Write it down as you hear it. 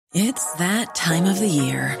It's that time of the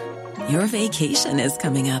year. Your vacation is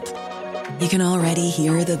coming up. You can already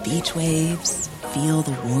hear the beach waves, feel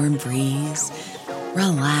the warm breeze,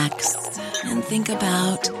 relax, and think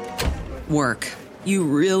about work. You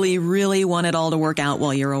really, really want it all to work out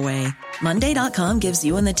while you're away. Monday.com gives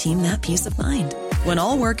you and the team that peace of mind. When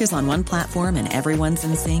all work is on one platform and everyone's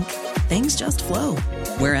in sync, things just flow.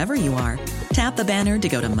 Wherever you are, tap the banner to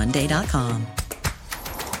go to Monday.com.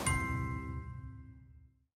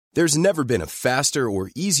 There's never been a faster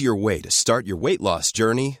or easier way to start your weight loss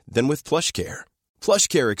journey than with PlushCare.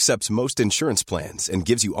 PlushCare accepts most insurance plans and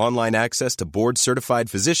gives you online access to board-certified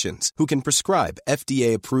physicians who can prescribe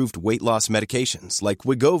FDA-approved weight loss medications like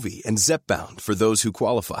Wegovy and Zepbound for those who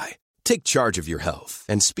qualify. Take charge of your health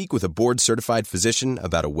and speak with a board-certified physician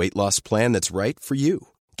about a weight loss plan that's right for you.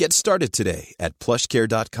 Get started today at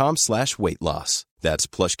plushcare.com/weight loss. That's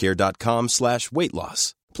plushcare.com/weight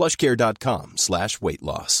loss. plushcare.com/weight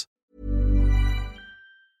loss.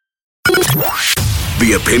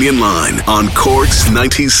 The Opinion Line on Cork's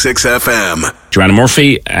 96 FM. Joanna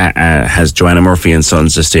Murphy has Joanna Murphy and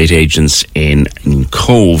Sons estate agents in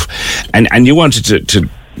Cove, and you wanted to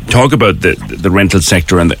talk about the rental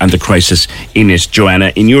sector and the crisis in it.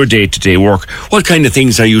 Joanna, in your day-to-day work, what kind of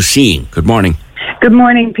things are you seeing? Good morning. Good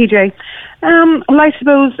morning, PJ. Well, I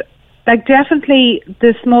suppose, definitely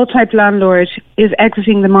the small type landlord is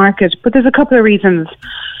exiting the market, but there's a couple of reasons.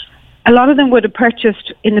 A lot of them would have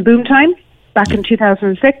purchased in the boom time back in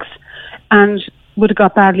 2006 and would have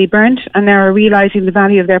got badly burnt, and now are realising the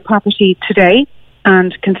value of their property today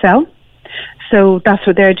and can sell. So that's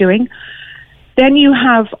what they're doing. Then you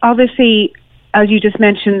have, obviously, as you just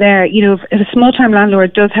mentioned there, if a small time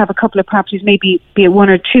landlord does have a couple of properties, maybe be it one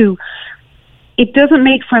or two, it doesn't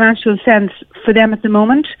make financial sense for them at the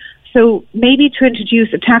moment. So maybe to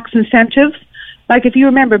introduce a tax incentive, like if you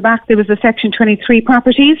remember back, there was a Section 23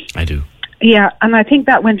 properties. I do. Yeah, and I think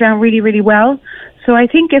that went down really, really well. So I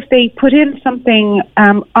think if they put in something,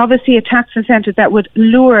 obviously a tax incentive that would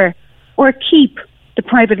lure or keep the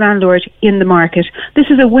private landlord in the market, this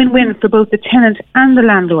is a win-win for both the tenant and the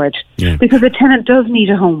landlord, because the tenant does need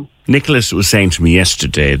a home. Nicholas was saying to me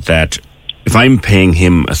yesterday that if I'm paying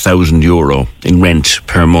him €1,000 in rent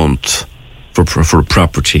per month for a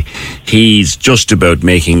property, he's just about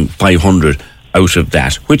making 500 out of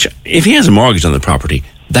that, which if he has a mortgage on the property,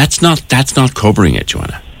 that's not covering it,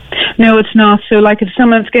 Joanna. No, it's not. So if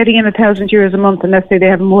someone's getting in €1,000 a month, and let's say they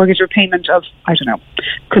have a mortgage repayment of, I don't know,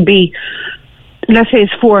 could be, let's say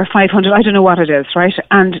it's 400 or 500, I don't know what it is, right?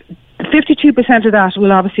 And 52% of that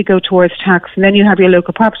will obviously go towards tax, and then you have your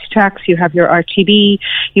local property tax, you have your RTB,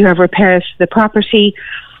 you have repairs to the property.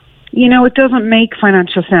 It doesn't make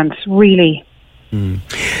financial sense, really.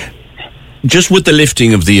 Just with the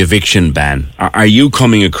lifting of the eviction ban, are you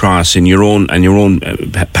coming across in your own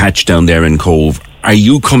patch down there in Cove, are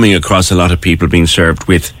you coming across a lot of people being served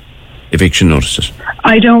with eviction notices?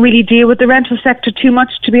 I don't really deal with the rental sector too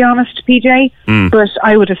much, to be honest, PJ, but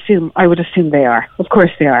I would assume they are. Of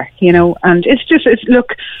course they are, and it's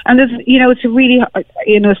a really,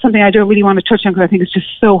 something I don't really want to touch on because I think it's just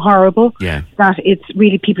so horrible that it's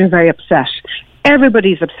really, people are very upset.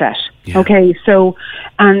 Everybody's upset, okay? So,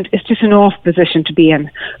 and it's just an off position to be in.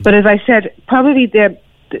 But as I said, probably the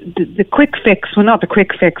quick fix, well, not the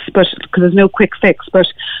quick fix, but because there's no quick fix, but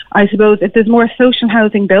I suppose if there's more social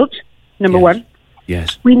housing built, number one,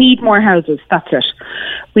 yes, we need more houses. That's it.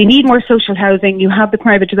 We need more social housing. You have the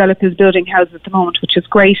private developers building houses at the moment, which is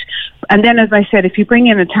great. And then, as I said, if you bring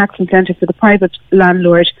in a tax incentive for the private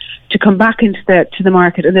landlord to come back into the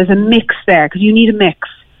market, and there's a mix there, because you need a mix,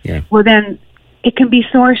 well then it can be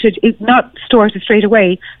sorted. It's not sorted straight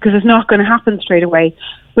away, because it's not going to happen straight away.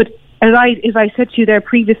 But as I said to you there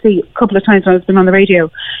previously a couple of times when I've been on the radio,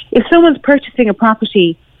 if someone's purchasing a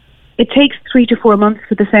property, it takes 3 to 4 months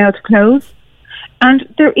for the sale to close. And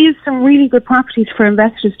there is some really good properties for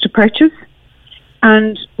investors to purchase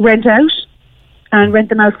and rent out, and rent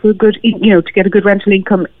them out for a good, to get a good rental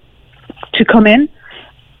income to come in.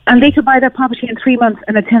 And they could buy that property in 3 months,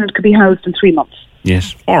 and a tenant could be housed in 3 months.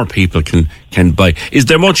 Yes, or people can buy. Is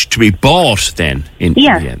there much to be bought then in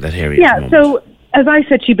that area? Yeah, so as I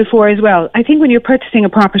said to you before as well, I think when you're purchasing a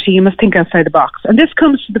property, you must think outside the box. And this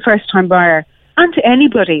comes to the first-time buyer and to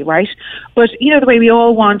anybody, right? But, the way we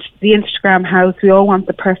all want the Instagram house, we all want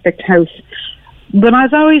the perfect house. But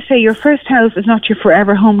as I always say, your first house is not your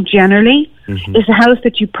forever home generally. Mm-hmm. It's a house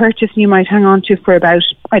that you purchase and you might hang on to for about,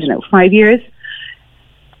 5 years.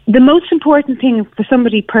 The most important thing for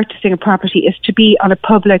somebody purchasing a property is to be on a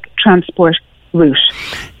public transport route.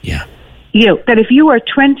 Yeah. That if you are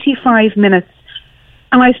 25 minutes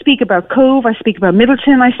And I speak about Cove, I speak about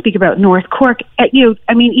Middleton, I speak about North Cork.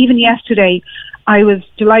 Even yesterday, I was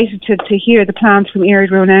delighted to hear the plans from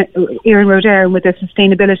Éireann Rodair with the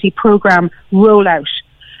sustainability programme rollout.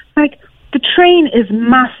 Like, the train is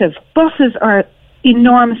massive. Buses are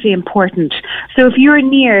enormously important. So if you're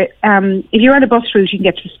near, if you're on a bus route, you can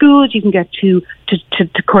get to schools, you can get to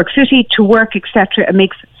Cork City, to work, etc. It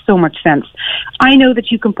makes so much sense. I know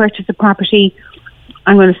that you can purchase a property.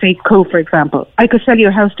 I'm going to say Cove, for example. I could sell you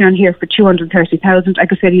a house down here for 230,000. I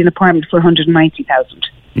could sell you an apartment for 190,000.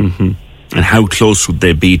 Mm-hmm. And how close would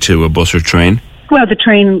they be to a bus or train? Well, the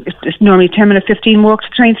train is normally 10 minute, 15 walk to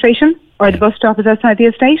the train station, or the bus stop is outside the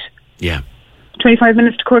estate. Yeah. 25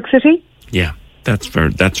 minutes to Cork City. Yeah. That's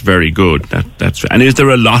very good. And is there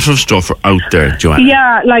a lot of stuff out there, Joanna?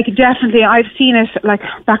 Yeah, like definitely. I've seen it, like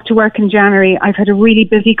back to work in January. I've had a really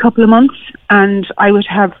busy couple of months, and I would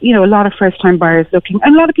have, a lot of first-time buyers looking,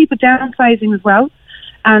 and a lot of people downsizing as well.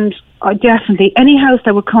 And definitely, any house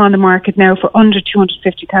that would come on the market now for under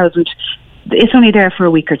 250,000, it's only there for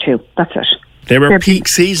a week or two. That's it. There are peak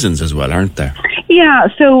seasons as well, aren't there? Yeah.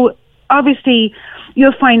 So obviously,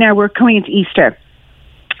 you'll find now we're coming into Easter.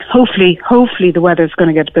 Hopefully the weather's going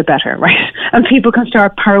to get a bit better, right? And people can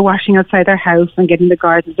start power washing outside their house and getting the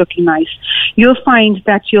gardens looking nice. You'll find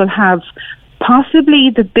that you'll have possibly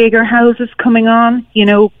the bigger houses coming on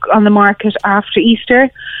the market after Easter,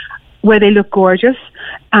 where they look gorgeous.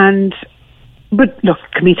 But look,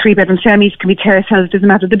 it can be 3-bedroom semis, it can be terrace houses, doesn't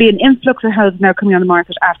matter. There'll be an influx of houses now coming on the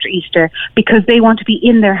market after Easter because they want to be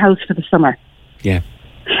in their house for the summer. Yeah.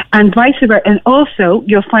 And vice versa. And also,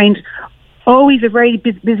 you'll find always a very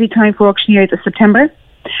busy time for auctioneers is September,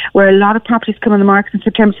 where a lot of properties come on the market in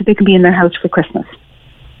September so they can be in their house for Christmas.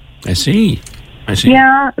 I see.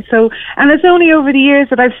 Yeah, and it's only over the years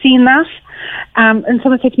that I've seen that. And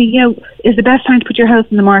someone said to me, is the best time to put your house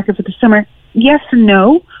in the market for the summer? Yes and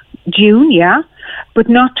no. June, yeah, but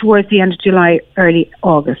not towards the end of July, early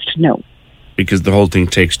August, no. Because the whole thing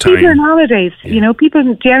takes time. People are on holidays. Yeah.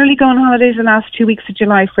 People generally go on holidays the last 2 weeks of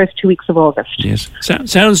July, first 2 weeks of August. Yes.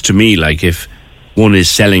 Sounds to me like if one is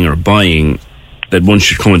selling or buying, that one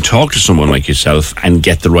should come and talk to someone like yourself and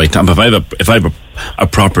get the right time. If I have a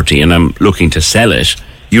property and I'm looking to sell it,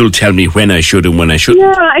 you'll tell me when I should and when I shouldn't.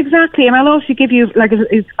 Yeah, exactly. And I'll also give you,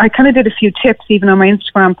 I kind of did a few tips even on my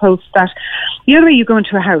Instagram post that the other way you go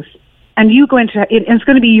into a house and you go into it, and it's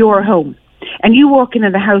going to be your home. And you walk in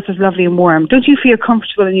and the house is lovely and warm. Don't you feel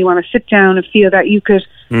comfortable and you want to sit down and feel that you could,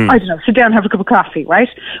 sit down and have a cup of coffee, right?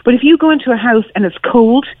 But if you go into a house and it's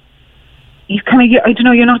cold, you're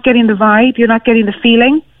not getting the vibe, you're not getting the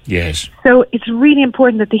feeling. Yes. So it's really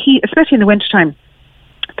important that the heat, especially in the wintertime,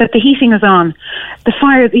 that the heating is on, the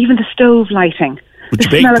fire, even the stove lighting. Would you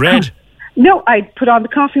bake bread? No, I'd put on the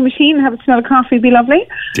coffee machine and have it smell of coffee, it'd be lovely.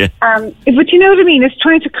 Yeah. But you know what I mean? It's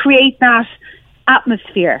trying to create that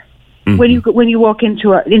atmosphere. Mm-hmm. When you walk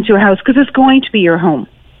into a house, because it's going to be your home.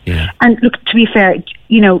 Yeah. And look, to be fair,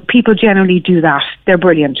 people generally do that. They're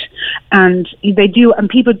brilliant, and they do. And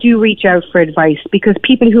people do reach out for advice because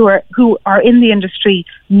people who are in the industry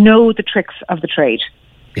know the tricks of the trade.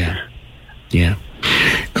 Yeah, yeah.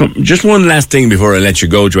 Just one last thing before I let you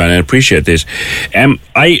go, Joanna. I appreciate this.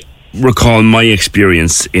 I recall my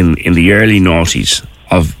experience in the early noughties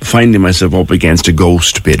of finding myself up against a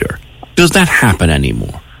ghost bidder. Does that happen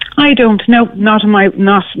anymore? I don't. No,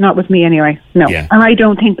 not with me anyway. No. Yeah. And I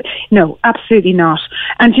don't think, no, absolutely not.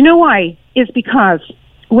 And you know why? It's because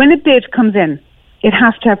when a bid comes in, it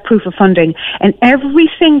has to have proof of funding. And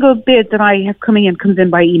every single bid that I have coming in comes in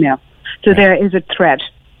by email. So there is a thread.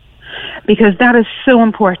 Because that is so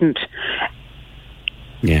important.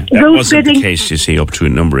 Yeah, that wasn't the case, you see, up to a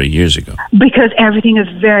number of years ago. Because everything is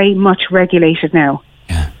very much regulated now.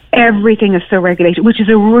 Yeah. Everything is so regulated, which is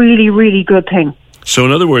a really, really good thing. So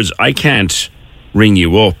in other words, I can't ring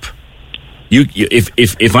you up.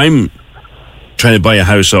 If I'm trying to buy a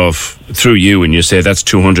house off through you and you say that's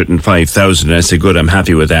 205,000 and I say good, I'm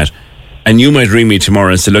happy with that, and you might ring me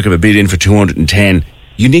tomorrow and say look, I've a bid in for 210,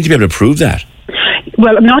 you need to be able to prove that.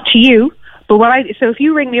 Well, not to you, but so if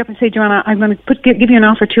you ring me up and say, Joanna, I'm going to give you an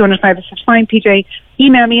offer 205, I said fine, PJ,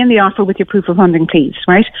 email me in the offer with your proof of funding, please,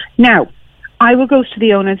 right? Now, I will go to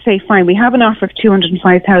the owner and say, fine, we have an offer of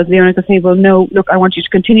 205,000. The owner will say, well, no, look, I want you to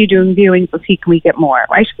continue doing viewings, but see, can we get more,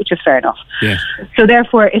 right? Which is fair enough. Yeah. So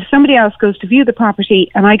therefore, if somebody else goes to view the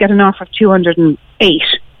property and I get an offer of 208,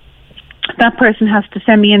 that person has to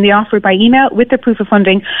send me in the offer by email with the proof of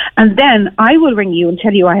funding, and then I will ring you and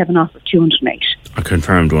tell you I have an offer of 208. A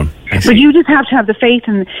confirmed one. But you just have to have the faith,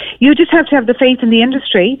 and you just have to have the faith in the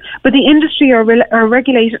industry. But the industry are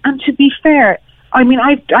regulated, and to be fair, I mean,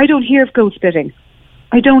 I don't hear of ghost bidding.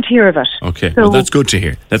 I don't hear of it. Okay, So, well, that's good to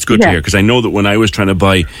hear. That's good to hear, because I know that when I was trying to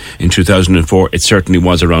buy in 2004, it certainly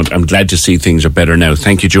was around. I'm glad to see things are better now.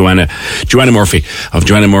 Thank you, Joanna Murphy of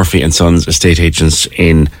Joanna Murphy and Sons Estate Agents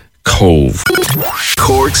in Cove.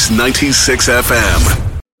 Cork's 96 FM.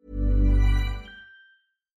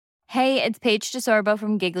 Hey, it's Paige DeSorbo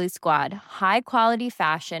from Giggly Squad. High quality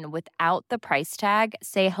fashion without the price tag.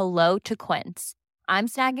 Say hello to Quince. I'm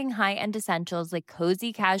snagging high-end essentials like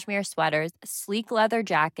cozy cashmere sweaters, sleek leather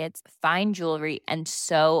jackets, fine jewelry, and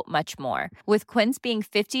so much more. With Quince being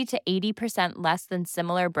 50 to 80% less than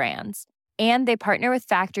similar brands. And they partner with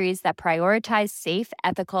factories that prioritize safe,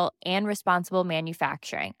 ethical, and responsible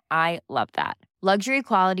manufacturing. I love that. Luxury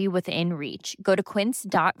quality within reach. Go to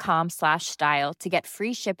quince.com/style to get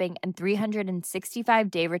free shipping and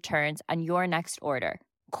 365-day returns on your next order.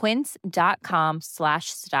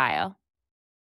 Quince.com/style.